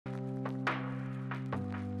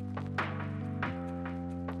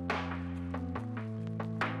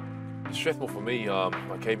Strathmore for me,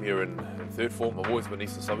 I came here in third form. I've always been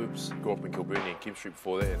east of suburbs. Grew up in Kilburnie and Kim Street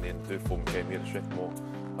before that, and then third form came here to Strathmore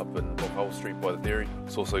up in Hull Street by the dairy.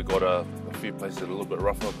 It's also got a few places that are a little bit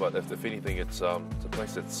rougher, but if anything, it's a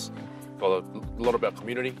place that's got a lot about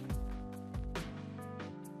community.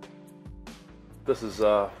 This is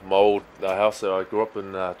my old house that I grew up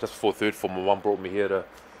in just before third form. My mum brought me here to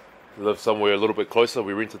live somewhere a little bit closer.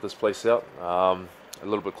 We rented this place out, a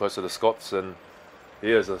little bit closer to Scott's, and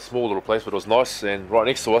yeah, it's a small little place, but it was nice. And right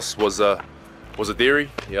next to us was a dairy.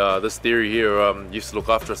 Yeah, this dairy here used to look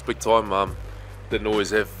after us big time. Didn't always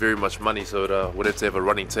have very much money, so we'd have to have a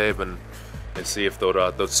running tab and see if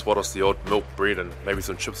they'd spot us the odd milk, bread, and maybe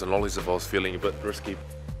some chips and lollies if I was feeling a bit risky.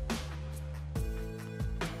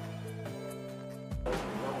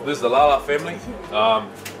 This is the Lala family.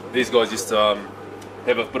 These guys used to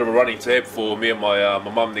have a bit of a running tab for me and my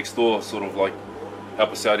mum next door, sort of like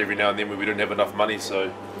help us out every now and then when we didn't have enough money.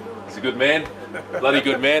 So he's a good man, bloody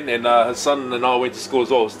good man. And his son and I went to school as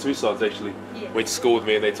well. It was two sons actually. Yeah. Went to school with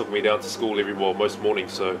me, and they took me down to school most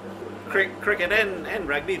mornings. So cricket and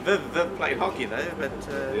rugby. Viv played hockey though, but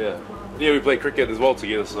yeah, we played cricket as well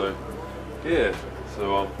together. So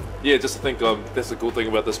yeah, just to think that's the cool thing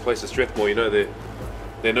about this place at Strathmore. You know,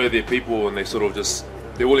 they know their people, and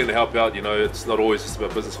they're willing to help out. You know, it's not always just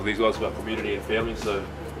about business for these guys, it's about community and family. So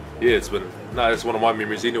yeah, it's one of my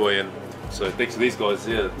memories anyway. And so thanks to these guys,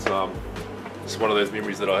 yeah, it's one of those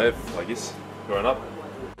memories that I have, I guess, growing up.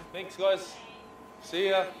 Thanks guys. See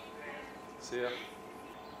ya. See ya.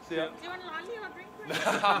 See ya. Do you want a lolly or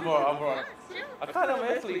drink? I'm alright. I can't, I'm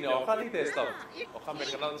an athlete now, I can't eat that stuff. I'll come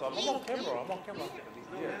back another time. I'm on camera.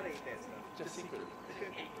 Yeah. Just secret.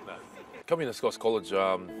 No. Coming to Scots College,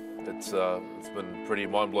 it's been pretty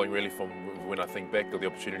mind-blowing really from when I think back to the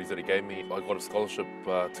opportunities that it gave me. I got a scholarship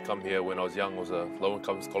to come here when I was young. It was a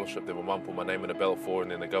low-income scholarship that my mum put my name in a ballot for,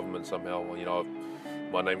 and then the government somehow, you know,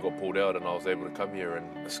 my name got pulled out and I was able to come here.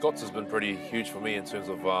 And Scots has been pretty huge for me in terms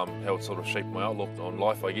of how it sort of shaped my outlook on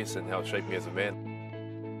life, I guess, and how it shaped me as a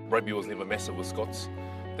man. Rugby was never massive with Scots.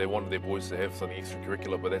 They wanted their boys to have something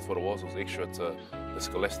extracurricular, but that's what it was extra to the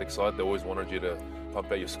scholastic side. They always wanted you to pump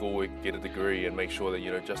out your schoolwork, get a degree, and make sure that,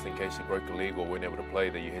 you know, just in case you broke a leg or weren't able to play,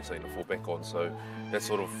 that you had something to fall back on. So that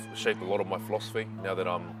sort of shaped a lot of my philosophy now that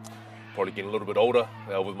I'm probably getting a little bit older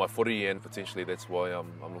with my footy, and potentially that's why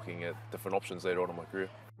I'm looking at different options later on in my career.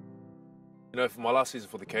 You know, for my last season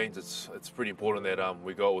for the Canes, it's pretty important that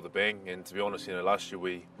we go out with a bang. And to be honest, you know, last year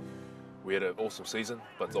we had an awesome season,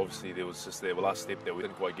 but obviously there was just the last step that we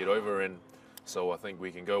didn't quite get over, and so I think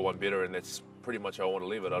we can go one better, and that's pretty much how I want to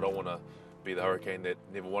leave it. I don't want to be the Hurricane that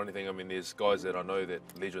never won anything. I mean, there's guys that I know, that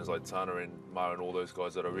legends like Tana and Ma and all those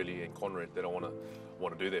guys that are really in Conrad that I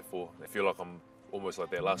want to do that for. I feel like I'm almost like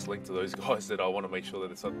that last link to those guys that I want to make sure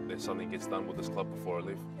that something gets done with this club before I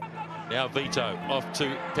leave. Now Vito off to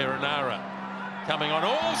Perinara, coming on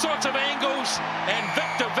all sorts of angles, and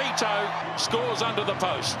Victor Vito scores under the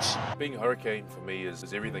posts. Being a Hurricane for me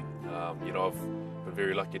is everything. You know, I've been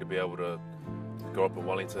very lucky to be able to grow up in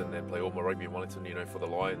Wellington and play all my rugby in Wellington, you know, for the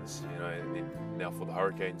Lions, you know, and then now for the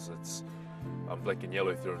Hurricanes. I'm black and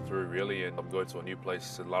yellow through and through really, and I'm going to a new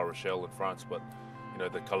place in La Rochelle in France, but you know,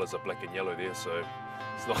 the colours are black and yellow there, so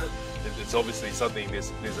it's obviously something, there's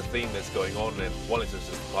a theme that's going on, and Wellington's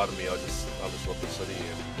just a part of me. I just love the city,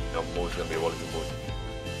 and I'm always going to be a Wellington boy.